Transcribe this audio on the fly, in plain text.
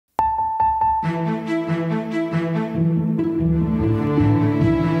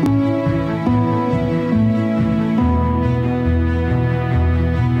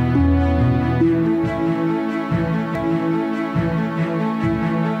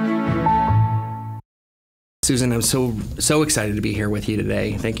Susan, I'm so excited to be here with you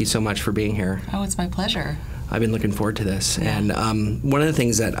today. Thank you so much for being here. Oh, it's my pleasure. I've been looking forward to this. Yeah. And one of the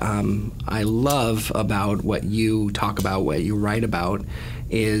things that I love about what you talk about, what you write about,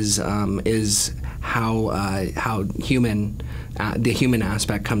 is how the human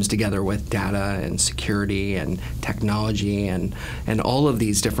aspect comes together with data and security and technology and all of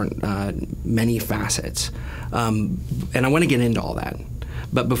these different many facets. And I want to get into all that.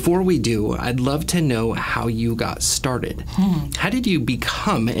 But before we do, I'd love to know how you got started. How did you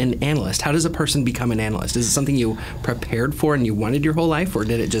become an analyst? How does a person become an analyst? Is it something you prepared for and you wanted your whole life, or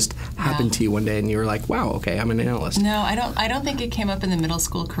did it just happen to you one day and you were like, "Wow, okay, I'm an analyst"? No, I don't think it came up in the middle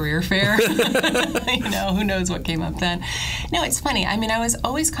school career fair. Who knows what came up then? No, it's funny. I mean, I was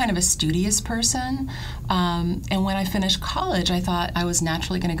always kind of a studious person, and when I finished college, I thought I was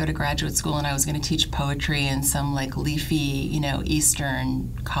naturally going to go to graduate school and I was going to teach poetry in some like leafy, Eastern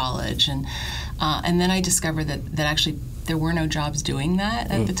college, and then I discovered that actually there were no jobs doing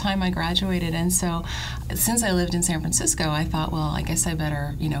that at the time I graduated. And so since I lived in San Francisco, I thought, well, I guess I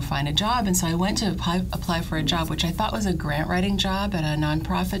better find a job. And so I went to apply for a job, which I thought was a grant writing job at a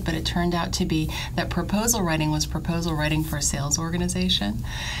nonprofit, but it turned out to be that proposal writing was proposal writing for a sales organization.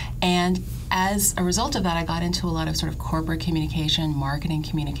 And as a result of that, I got into a lot of sort of corporate communication, marketing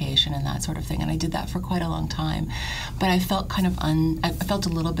communication, and that sort of thing. And I did that for quite a long time. But I felt I felt a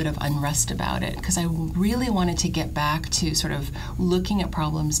little bit of unrest about it because I really wanted to get back to sort of looking at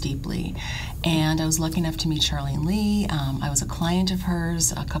problems deeply. And I was lucky enough to meet Charlene Lee. I was a client of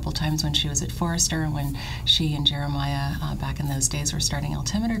hers a couple times when she was at Forrester and when she and Jeremiah back in those days were starting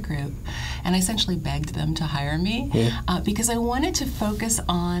Altimeter Group. And I essentially begged them to hire me because I wanted to focus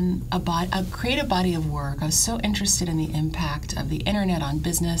on create a body of work. I was so interested in the impact of the internet on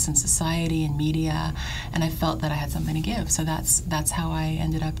business and society and media, and I felt that I had something to give. So that's how I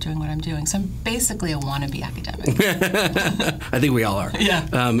ended up doing what I'm doing. So I'm basically a wannabe academic. I think we all are. Yeah.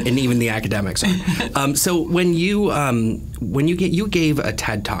 And even the academics are. So when you gave a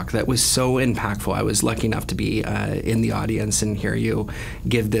TED Talk that was so impactful, I was lucky enough to be in the audience and hear you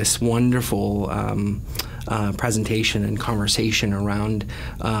give this wonderful presentation and conversation around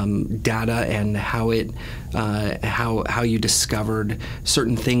data and how you discovered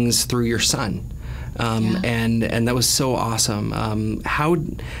certain things through your son. And that was so awesome. How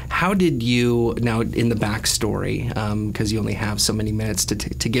did you, now in the backstory, because you only have so many minutes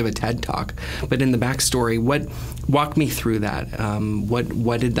to give a TED Talk, but in the backstory, walk me through that.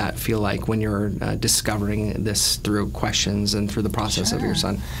 What did that feel like when you're discovering this through questions and through the process of your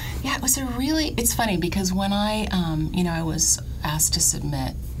son? Yeah, it's funny because when I was asked to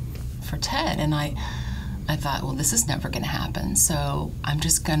submit for TED, and I thought, well, this is never going to happen, so I'm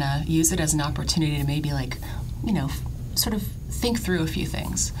just going to use it as an opportunity to maybe sort of think through a few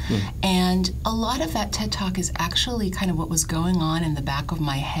things. And a lot of that TED Talk is actually kind of what was going on in the back of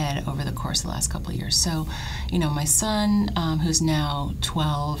my head over the course of the last couple of years. So, my son, who's now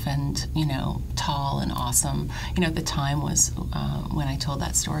 12 and, tall and awesome, at the time was, when I told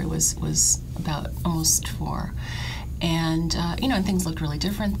that story, was about almost 4. And and things looked really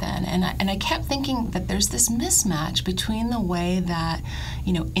different then. And I kept thinking that there's this mismatch between the way that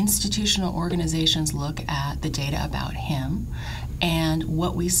institutional organizations look at the data about him and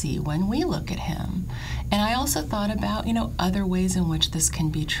what we see when we look at him. And I also thought about other ways in which this can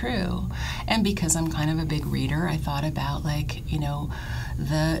be true. And because I'm kind of a big reader, I thought about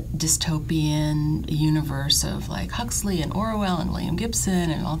the dystopian universe of Huxley and Orwell and William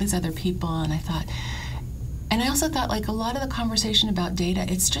Gibson and all these other people. And I also thought, a lot of the conversation about data,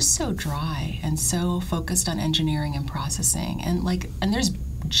 it's just so dry and so focused on engineering and processing. And there's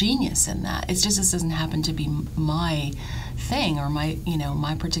genius in that. It's just this doesn't happen to be my thing or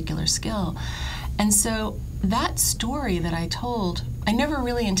my particular skill. And so that story that I told, I never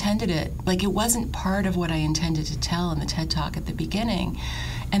really intended it. It wasn't part of what I intended to tell in the TED Talk at the beginning.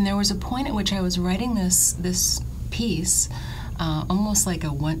 And there was a point at which I was writing this piece, almost like a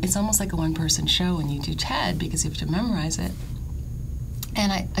one-person show when you do TED because you have to memorize it.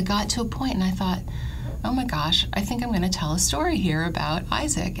 And I got to a point and I thought, oh my gosh, I think I'm going to tell a story here about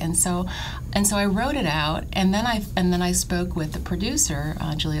Isaac. And so I wrote it out, and then I spoke with the producer,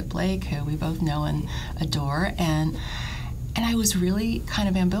 Juliet Blake, who we both know and adore, and I was really kind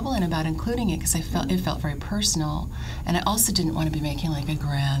of ambivalent about including it because it felt very personal, and I also didn't want to be making a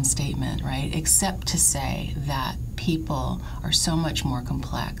grand statement, right? Except to say that people are so much more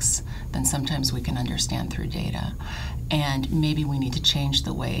complex than sometimes we can understand through data. And maybe we need to change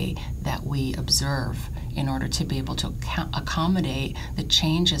the way that we observe in order to be able to accommodate the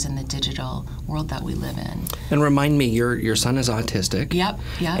changes in the digital world that we live in. And remind me, your son is autistic. Yep.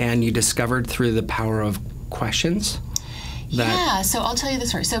 And you discovered through the power of questions? Yeah, so I'll tell you the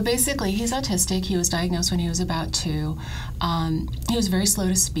story. So basically, he's autistic. He was diagnosed when he was about 2. He was very slow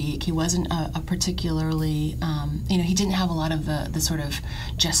to speak. He wasn't a particularly, he didn't have a lot of the sort of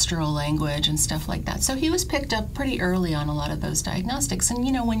gestural language and stuff like that. So he was picked up pretty early on a lot of those diagnostics. And,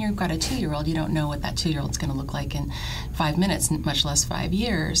 when you've got a 2-year-old, you don't know what that 2-year-old's going to look like in 5 minutes, much less 5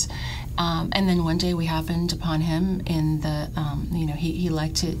 years. And then one day we happened upon him in the, he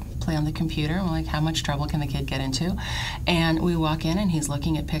liked to play on the computer. And we're like, how much trouble can the kid get into? And we walk in and he's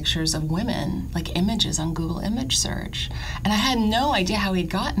looking at pictures of women, like images on Google image search. And I had no idea how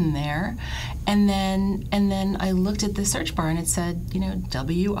he'd gotten there. And then I looked at the search bar and it said,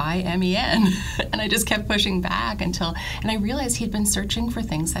 W-I-M-E-N. And I just kept pushing back and I realized he'd been searching for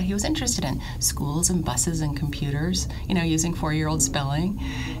things that he was interested in. Schools and buses and computers, using 4-year-old spelling.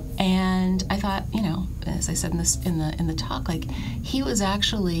 And I thought, as I said in the talk, like he was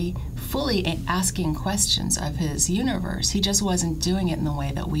actually fully asking questions of his universe. He just wasn't doing it in the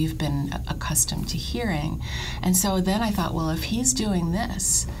way that we've been accustomed to hearing. And so then I thought, well, if he's doing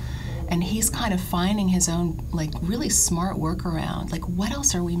this and he's kind of finding his own like really smart workaround, like what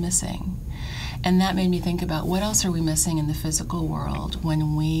else are we missing? And that made me think about what else are we missing in the physical world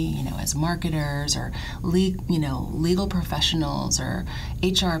when we, as marketers or legal professionals or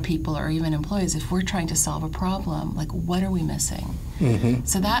HR people or even employees, if we're trying to solve a problem, like what are we missing? Mm-hmm.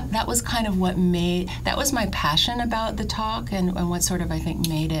 So that was kind of that was my passion about the talk and what sort of I think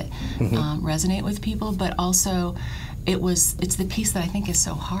made it resonate with people, but also it's the piece that I think is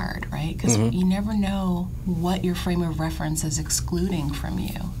so hard, right? Because you never know what your frame of reference is excluding from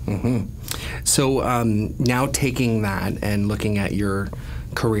you. Mm-hmm. So now taking that and looking at your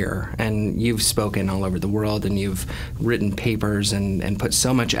career, and you've spoken all over the world and you've written papers and put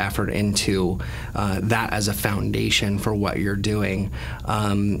so much effort into that as a foundation for what you're doing.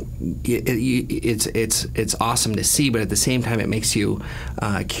 It's awesome to see, but at the same time it makes you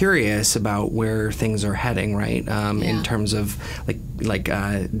curious about where things are heading, right? In terms of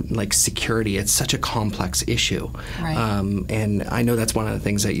like security. It's such a complex issue, right. And I know that's one of the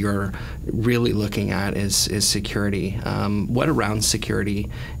things that you're really looking at is security. What around security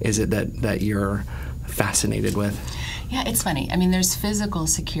is it that you're fascinated with? Yeah, it's funny. I mean, there's physical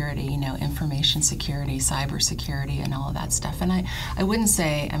security, information security, cyber security, and all of that stuff. And I wouldn't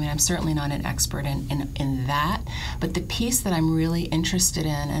say, I'm certainly not an expert in that, but the piece that I'm really interested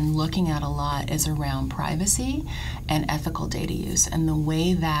in and looking at a lot is around privacy and ethical data use, and the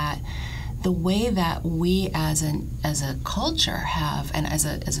way that we as a culture have, and as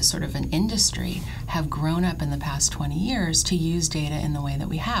a sort of an industry, have grown up in the past 20 years to use data in the way that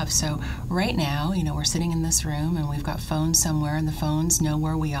we have. So right now, we're sitting in this room and we've got phones somewhere, and the phones know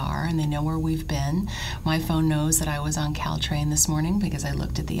where we are and they know where we've been. My phone knows that I was on Caltrain this morning because I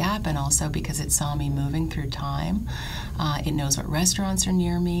looked at the app, and also because it saw me moving through time. It knows what restaurants are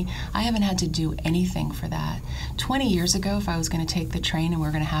near me. I haven't had to do anything for that. 20 years ago, if I was going to take the train and we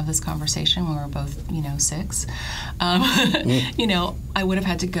were going to have this conversation when we were both, 6, I would have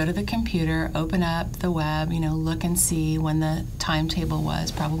had to go to the computer, open up the web, look and see when the timetable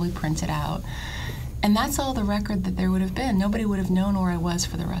was, probably print it out. And that's all the record that there would have been. Nobody would have known where I was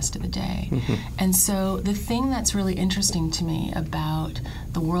for the rest of the day. Mm-hmm. And so the thing that's really interesting to me about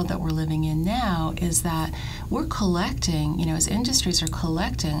the world that we're living in now is that we're collecting, as industries are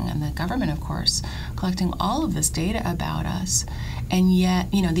collecting, and the government, of course, collecting all of this data about us. And yet,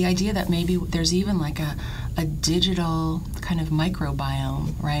 the idea that maybe there's even like a digital kind of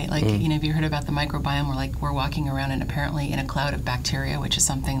microbiome, right? Like, have you heard about the microbiome where we're walking around and apparently in a cloud of bacteria, which is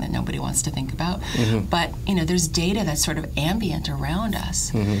something that nobody wants to think about. Mm-hmm. But, there's data that's sort of ambient around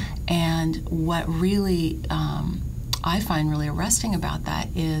us. Mm-hmm. And what really I find really arresting about that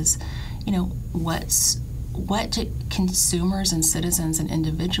is, what do consumers and citizens and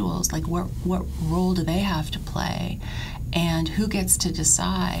individuals, like what role do they have to play? And who gets to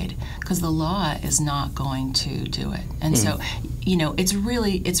decide? Because the law is not going to do it. And so, it's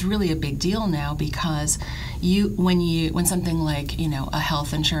really a big deal now, because when something like, a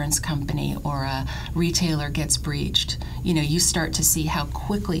health insurance company or a retailer gets breached, you start to see how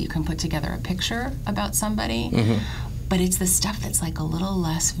quickly you can put together a picture about somebody. Mm-hmm. But it's the stuff that's like a little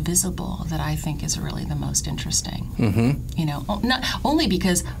less visible that I think is really the most interesting. Mm-hmm. Not only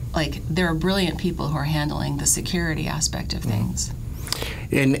because there are brilliant people who are handling the security aspect of things.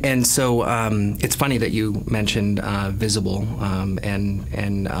 And so it's funny that you mentioned visible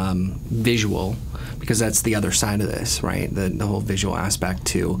and visual, because that's the other side of this, right? The whole visual aspect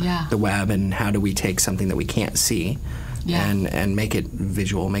to the web, and how do we take something that we can't see and make it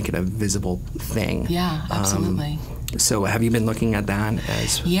visual, make it a visible thing. Yeah, absolutely. So have you been looking at that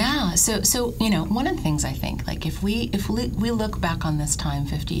as? Yeah. So one of the things I think, like if we look back on this time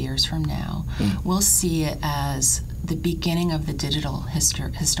 50 years from now, we'll see it as the beginning of the digital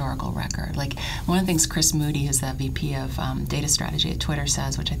historical record. Like one of the things Chris Moody, who's the VP of data strategy at Twitter,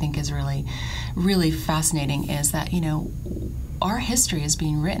 says, which I think is really, really fascinating, is that our history is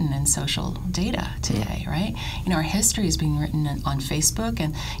being written in social data today, right? Our history is being written on Facebook,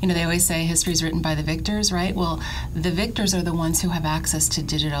 and they always say history is written by the victors, right? Well, the victors are the ones who have access to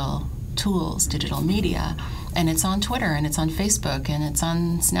digital tools, digital media, and it's on Twitter, and it's on Facebook, and it's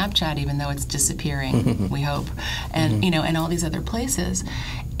on Snapchat, even though it's disappearing, we hope, and and all these other places.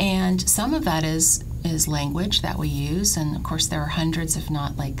 And some of that is language that we use, and of course there are hundreds, if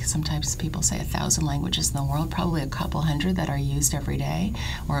not, like sometimes people say 1,000 languages in the world, probably a couple hundred that are used every day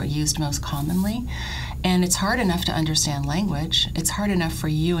or used most commonly. And it's hard enough to understand language. It's hard enough for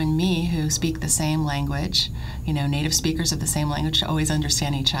you and me who speak the same language, native speakers of the same language, to always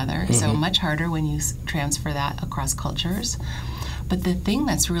understand each other. So much harder when you transfer that across cultures. But the thing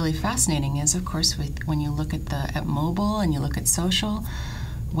that's really fascinating is, of course, when you look at mobile and you look at social,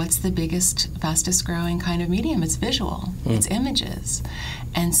 what's the biggest, fastest growing kind of medium? It's visual. It's images.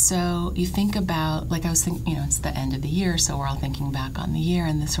 And so you think about, like I was thinking, it's the end of the year, so we're all thinking back on the year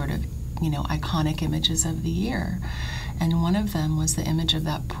and the sort of, iconic images of the year. And one of them was the image of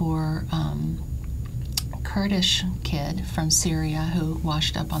that poor Kurdish kid from Syria who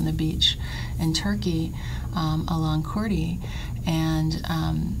washed up on the beach in Turkey along Kurdi. And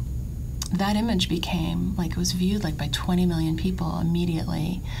that image became, it was viewed by 20 million people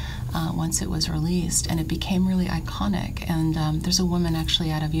immediately once it was released, and it became really iconic. And there's a woman actually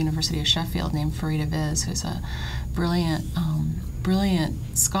out of University of Sheffield named Farida Viz, who's a brilliant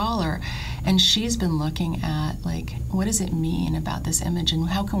scholar, and she's been looking at what does it mean about this image, and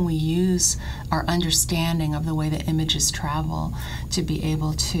how can we use our understanding of the way that images travel to be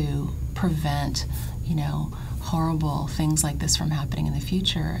able to prevent horrible things like this from happening in the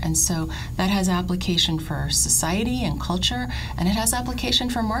future. And so that has application for society and culture, and it has application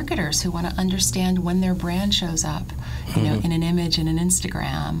for marketers who want to understand when their brand shows up, in an image in an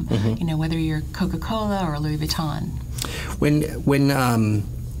Instagram, whether you're Coca-Cola or Louis Vuitton.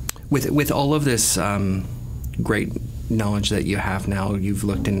 With all of this great knowledge that you have now, you've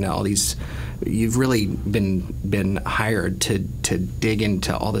looked into all these. You've really been hired to dig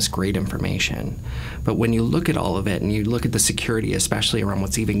into all this great information. But when you look at all of it and you look at the security, especially around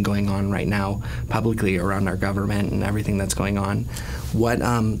what's even going on right now publicly around our government and everything that's going on,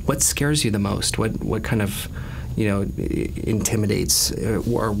 what scares you the most? What kind of intimidates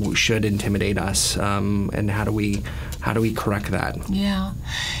or should intimidate us, and how do we correct that? Yeah,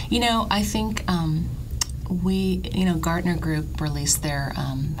 I think. Gartner Group released their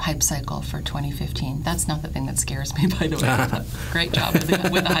hype cycle for 2015. That's not the thing that scares me, by the way. Great job with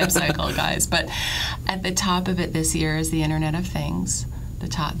the hype cycle, guys. But at the top of it this year is the Internet of Things,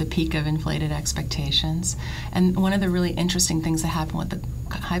 the peak of inflated expectations. And one of the really interesting things that happened with the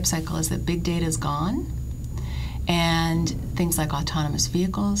hype cycle is that big data is gone. And things like autonomous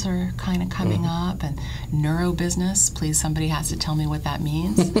vehicles are kind of coming up, and neurobusiness. Please, somebody has to tell me what that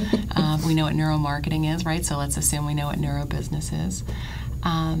means. We know what neuromarketing is, right? So let's assume we know what neurobusiness is.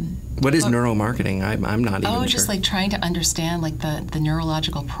 What is neuromarketing? I'm not even sure. Just trying to understand the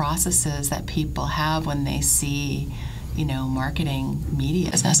neurological processes that people have when they see marketing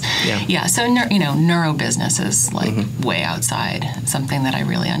media business. Yeah. So neuro business is way outside something that I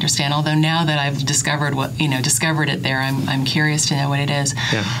really understand. Although now that I've discovered it there, I'm curious to know what it is.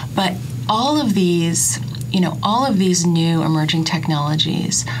 Yeah. But all of these new emerging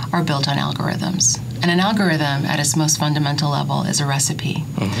technologies are built on algorithms. And an algorithm at its most fundamental level is a recipe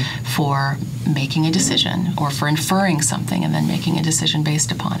for making a decision, or for inferring something and then making a decision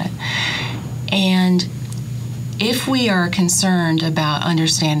based upon it. And if we are concerned about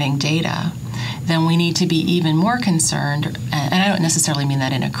understanding data, then we need to be even more concerned, and I don't necessarily mean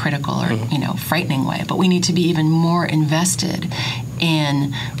that in a critical or frightening way, but we need to be even more invested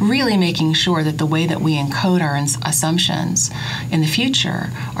in really making sure that the way that we encode our assumptions in the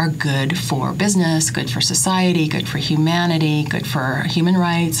future are good for business, good for society, good for humanity, good for human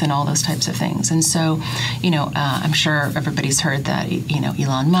rights, and all those types of things. And so, I'm sure everybody's heard that,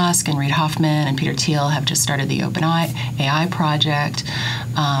 Elon Musk and Reid Hoffman and Peter Thiel have just started the OpenAI project.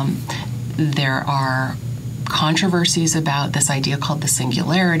 There are controversies about this idea called the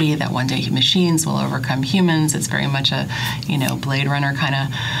singularity, that one day machines will overcome humans. It's very much a, Blade Runner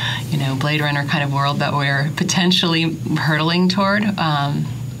kind of world that we're potentially hurtling toward.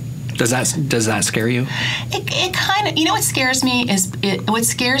 Does that scare you? It kind of, what scares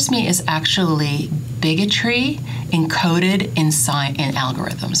me is actually bigotry encoded in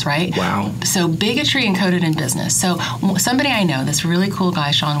algorithms, right? Wow. So bigotry encoded in business. So somebody I know, this really cool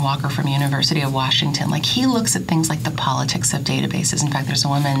guy, Sean Walker from University of Washington, like he looks at things like the politics of databases. In fact, there's a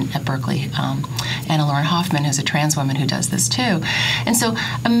woman at Berkeley, Anna Lauren Hoffman, who's a trans woman who does this too. And so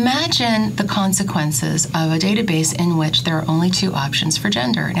imagine the consequences of a database in which there are only two options for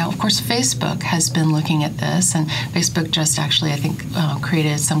gender. Now, of course, Facebook has been looking at this, and Facebook just actually, I think,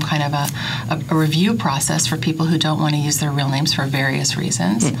 created some kind of a review process for people who don't want to use their real names for various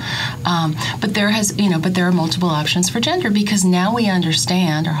reasons. But there are multiple options for gender, because now we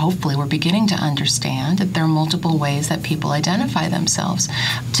understand, or hopefully we're beginning to understand, that there are multiple ways that people identify themselves,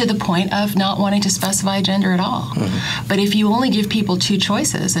 to the point of not wanting to specify gender at all. But if you only give people two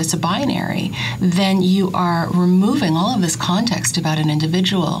choices, it's a binary, then you are removing all of this context about an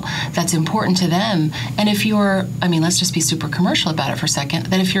individual that's important to them. And if you're, let's just be super commercial about it for a second,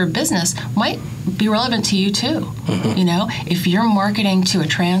 that if you're a business, might be relevant to you too. If you're marketing to a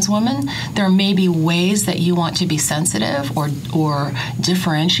trans woman, there may be ways that you want to be sensitive or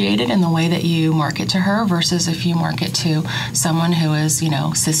differentiated in the way that you market to her, versus if you market to someone who is,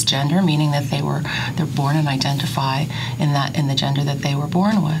 cisgender, meaning that they're born and identify in the gender that they were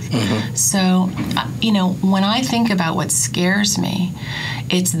born with. So, when I think about what scares me,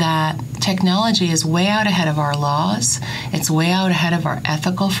 it's that technology is way out ahead of our laws. It's way out ahead of our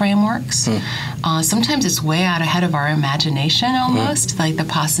ethical frameworks. Sometimes it's way out ahead of our imagination almost, like the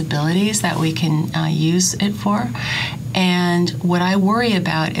possibilities that we can use it for. And what I worry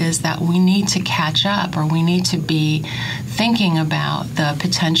about is that we need to catch up, or we need to be thinking about the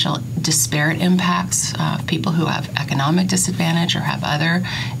potential disparate impacts of people who have economic disadvantage or have other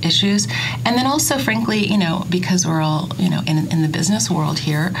issues. And then also, frankly, because we're all, in the business world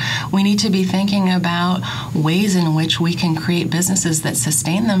here, we need to be thinking about ways in which we can create businesses that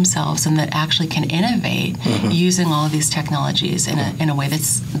sustain themselves and that actually can innovate using all of these technologies in a way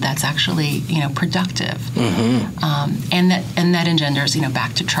that's actually, productive. And that engenders,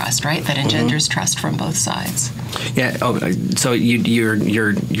 back to trust, right? That engenders trust from both sides. Yeah. Oh, so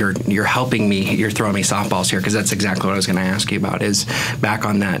you're helping me. You're throwing me softballs here, because that's exactly what I was going to ask you about. Is back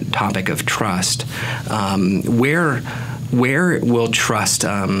on that topic of trust. Where will trust?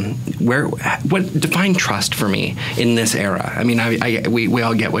 What define trust for me in this era? We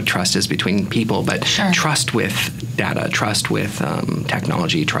all get what trust is between people, but sure. Trust with data, trust with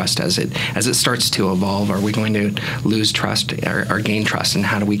technology, trust as it starts to evolve. Are we going to lose trust or gain trust, and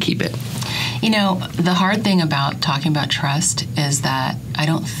how do we keep it? The hard thing about talking about trust is that I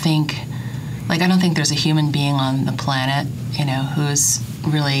don't think there's a human being on the planet, who's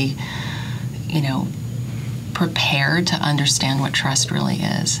really, prepared to understand what trust really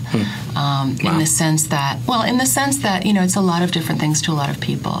is. Wow. In the sense that, it's a lot of different things to a lot of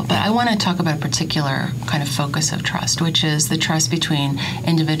people. But I want to talk about a particular kind of focus of trust, which is the trust between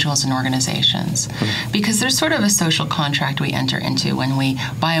individuals and organizations. Because there's sort of a social contract we enter into when we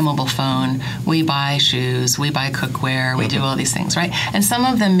buy a mobile phone, we buy shoes, we buy cookware, we do all these things, right? And some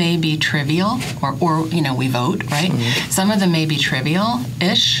of them may be trivial, or we vote, right? Some of them may be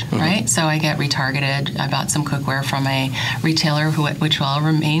trivial-ish, right? So I get retargeted. I bought some cookware from a retailer which will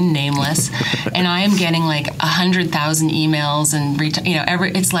remain nameless, and I am getting like 100,000 emails and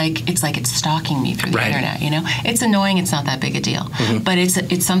it's like it's stalking me through the internet. It's annoying. It's not that big a deal, but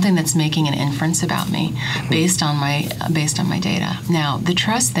it's something that's making an inference about me based on my data. Now, the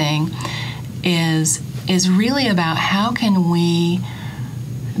trust thing is really about how can we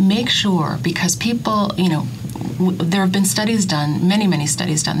make sure, because people, there have been studies done, many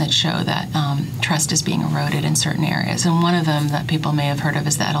studies done, that show that trust is being eroded in certain areas. And one of them that people may have heard of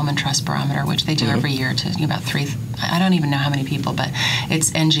is the Edelman Trust Barometer, which they do every year to about I don't even know how many people, but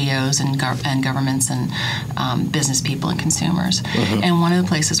it's NGOs and governments and business people and consumers. And one of the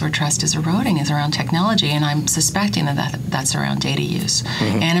places where trust is eroding is around technology, and I'm suspecting that's around data use.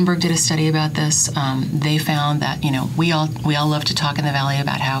 Annenberg did a study about this. They found that, we all love to talk in the Valley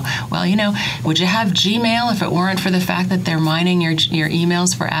about how, would you have Gmail if it weren't for the fact that they're mining your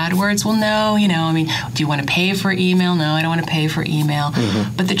emails for AdWords? Well, no, do you want to pay for email? No, I don't want to pay for email.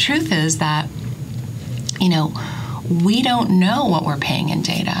 But the truth is that, we don't know what we're paying in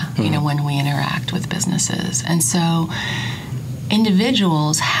data, when we interact with businesses. And so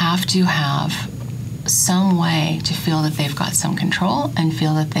individuals have to have some way to feel that they've got some control and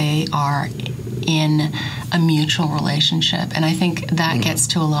feel that they are in a mutual relationship. And I think that gets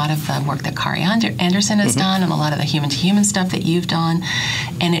to a lot of the work that Kari Anderson has done and a lot of the human-to-human stuff that you've done.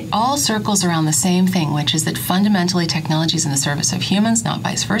 And it all circles around the same thing, which is that fundamentally technology is in the service of humans, not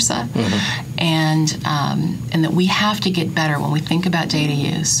vice versa. And that we have to get better when we think about data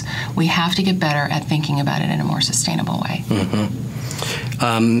use. We have to get better at thinking about it in a more sustainable way.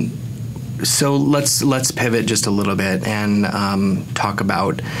 So let's pivot just a little bit and talk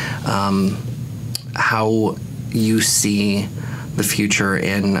about how you see the future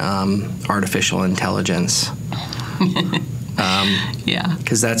in artificial intelligence. Yeah,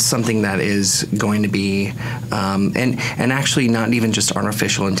 because that's something that is going to be, and actually not even just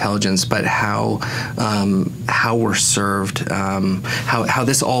artificial intelligence, but how we're served, how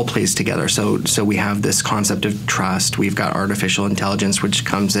this all plays together. So we have this concept of trust. We've got artificial intelligence, which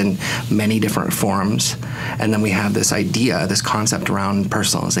comes in many different forms, and then we have this idea, this concept around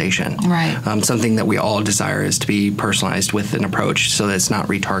personalization. Right. Something that we all desire is to be personalized with an approach, so that it's not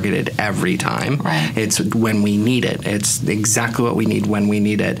retargeted every time. Right. It's when we need it. It's exactly what we need when we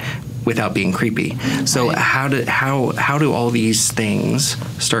need it, without being creepy. So how do all these things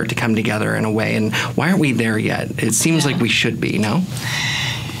start to come together in a way, and why aren't we there yet? It seems like we should be, no?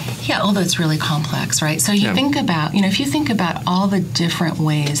 Yeah, although it's really complex, right? So you think about, if you think about all the different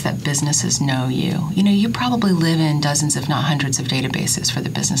ways that businesses know you, you probably live in dozens, if not hundreds of databases for the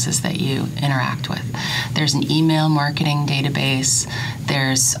businesses that you interact with. There's an email marketing database,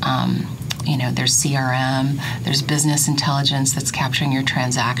 there's there's CRM, there's business intelligence that's capturing your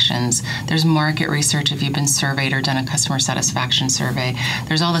transactions, there's market research if you've been surveyed or done a customer satisfaction survey,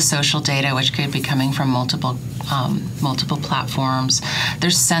 there's all the social data which could be coming from multiple platforms,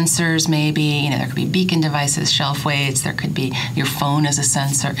 there's sensors maybe, there could be beacon devices, shelf weights, there could be your phone as a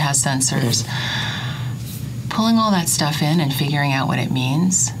sensor, has sensors. Pulling all that stuff in and figuring out what it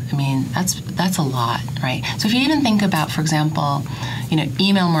means, that's a lot, right? So if you even think about, for example,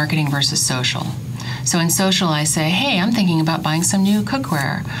 email marketing versus social. So in social, I say, hey, I'm thinking about buying some new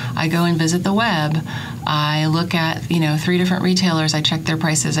cookware. I go and visit the web. I look at, 3 different retailers. I check their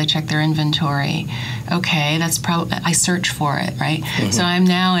prices. I check their inventory. Okay, that's probably, I search for it, right? So I'm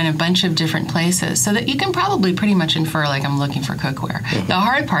now in a bunch of different places so that you can probably pretty much infer like I'm looking for cookware. The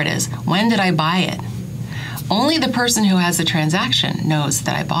hard part is, when did I buy it? Only the person who has the transaction knows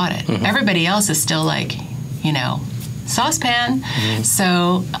that I bought it. Everybody else is still like, saucepan.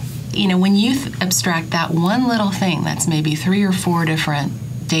 So, when you abstract that one little thing that's maybe 3 or 4 different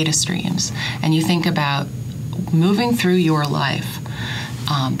data streams, and you think about moving through your life,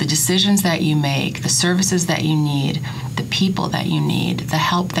 the decisions that you make, the services that you need, the people that you need, the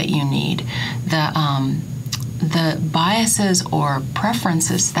help that you need, the biases or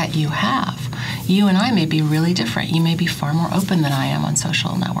preferences that you have, you and I may be really different. You may be far more open than I am on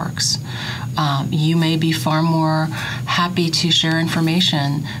social networks. You may be far more happy to share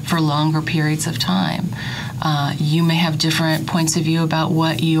information for longer periods of time. You may have different points of view about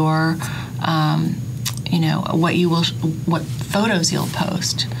what your, what photos you'll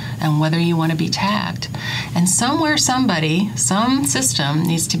post and whether you want to be tagged. And somewhere, some system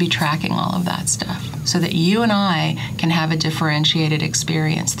needs to be tracking all of that stuff so that you and I can have a differentiated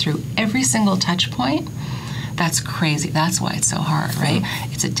experience through every single touch point. That's crazy. That's why it's so hard, right?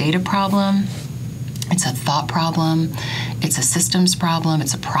 It's a data problem. It's a thought problem. It's a systems problem.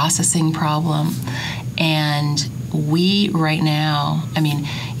 It's a processing problem. And we right now,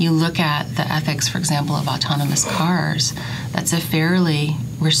 you look at the ethics, for example, of autonomous cars, that's a fairly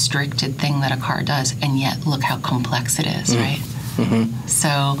restricted thing that a car does, and yet look how complex it is, right?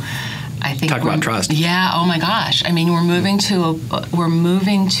 So I think talk about trust. Yeah, oh my gosh. We're moving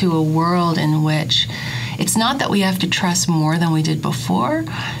to a world in which it's not that we have to trust more than we did before,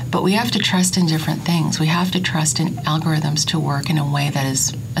 but we have to trust in different things. We have to trust in algorithms to work in a way that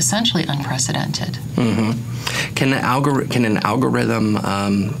is essentially unprecedented. Can an algorithm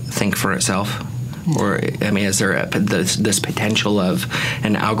think for itself? Or, is there this potential of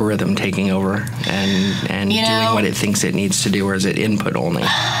an algorithm taking over and doing what it thinks it needs to do, or is it input only?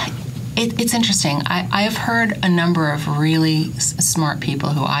 It's interesting. I have heard a number of really smart people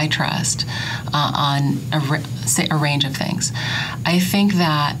who I trust on a range of things. I think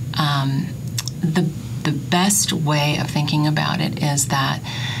that the best way of thinking about it is that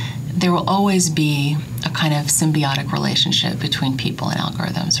there will always be a kind of symbiotic relationship between people and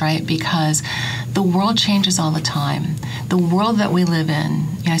algorithms, right? Because the world changes all the time. The world that we live in,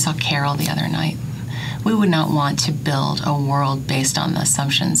 I saw Carol the other night. We would not want to build a world based on the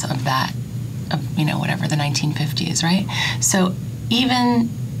assumptions of that, the 1950s, right? So even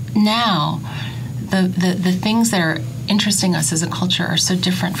now, the things that are interesting us as a culture are so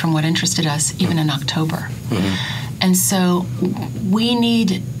different from what interested us even in October. And so we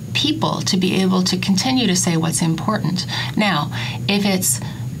need people to be able to continue to say what's important. Now, if it's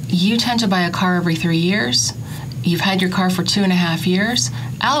you tend to buy a car every 3 years, you've had your car for 2.5 years,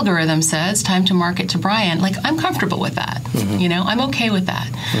 algorithm says time to market to Bryan, like I'm comfortable with that. You know, I'm okay with that.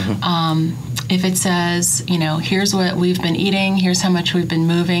 If it says, you know, here's what we've been eating, here's how much we've been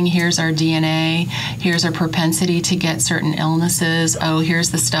moving, here's our DNA, here's our propensity to get certain illnesses, oh,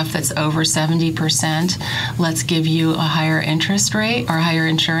 here's the stuff that's over 70%, let's give you a higher interest rate or a higher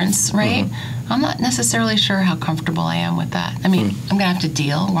insurance rate, I'm not necessarily sure how comfortable I am with that. I mean, I'm going to have to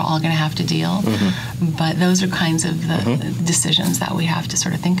deal. We're all going to have to deal. But those are kinds of the decisions that we have to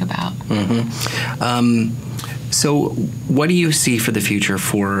sort of think about. So what do you see for the future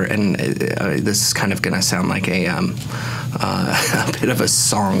for, and this is kind of going to sound like a bit of a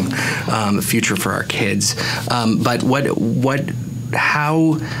song, future for our kids, but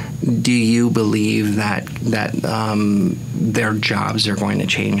how do you believe that their jobs are going to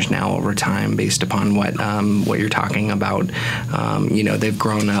change now over time based upon what you're talking about? You know, they've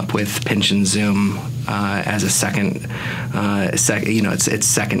grown up with Pinch and Zoom as a second, you know, it's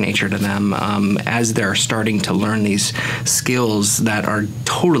second nature to them. As they're starting to learn these skills that are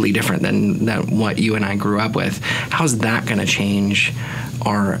totally different than what you and I grew up with, how's that going to change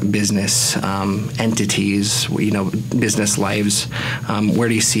our business entities, you know, business lives? Where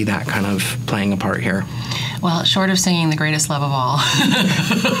do you see that kind of playing a part here? Well, short of singing The Greatest Love of All.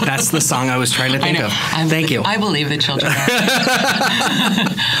 That's the song I was trying to think of. Thank you. I believe the children are.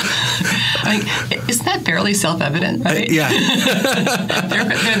 I mean, isn't that fairly self-evident, right? Yeah.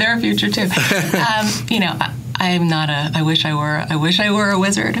 they're their future too. You know, I'm not I wish I were a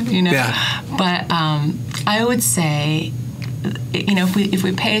wizard, you know. Yeah. But I would say, you know, if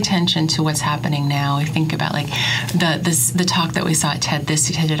we pay attention to what's happening now, we think about like the talk that we saw at TED at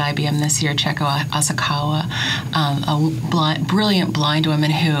IBM this year, Cheko Asakawa, a brilliant blind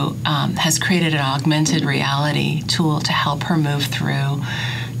woman who has created an augmented reality tool to help her move through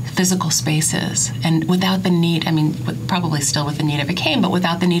physical spaces, and without the need, I mean, probably still with the need of a cane, but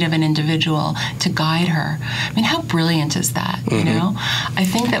without the need of an individual to guide her. I mean, how brilliant is that, you know? I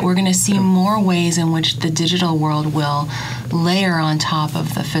think that we're going to see more ways in which the digital world will layer on top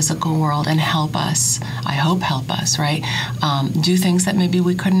of the physical world and help us, I hope help us, right? Do things that maybe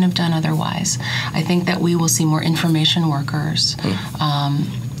we couldn't have done otherwise. I think that we will see more information workers.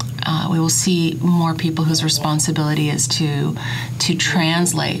 We will see more people whose responsibility is to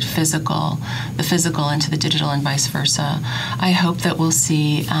translate the physical into the digital and vice versa. I hope that we'll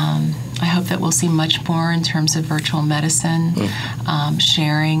see much more in terms of virtual medicine,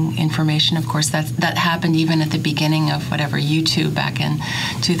 sharing information. Of course, that happened even at the beginning of whatever YouTube back in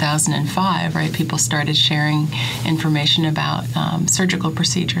 2005, right? People started sharing information about surgical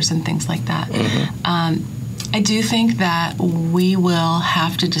procedures and things like that. I do think that we will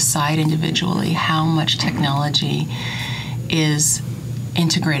have to decide individually how much technology is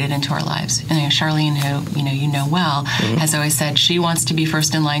integrated into our lives. And Charlene, who you know well, has always said she wants to be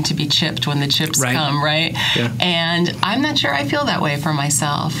first in line to be chipped when the chips come, right? Yeah. And I'm not sure I feel that way for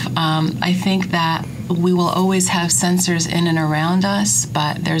myself. I think that we will always have sensors in and around us,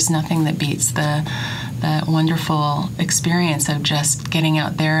 but there's nothing that beats the wonderful experience of just getting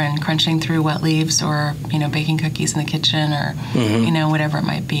out there and crunching through wet leaves, or baking cookies in the kitchen, or whatever it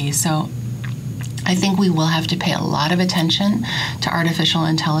might be. So I think we will have to pay a lot of attention to artificial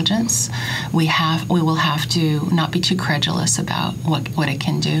intelligence. We will have to not be too credulous about what it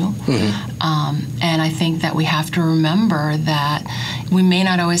can do. And I think that we have to remember that we may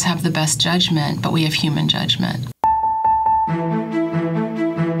not always have the best judgment, but we have human judgment.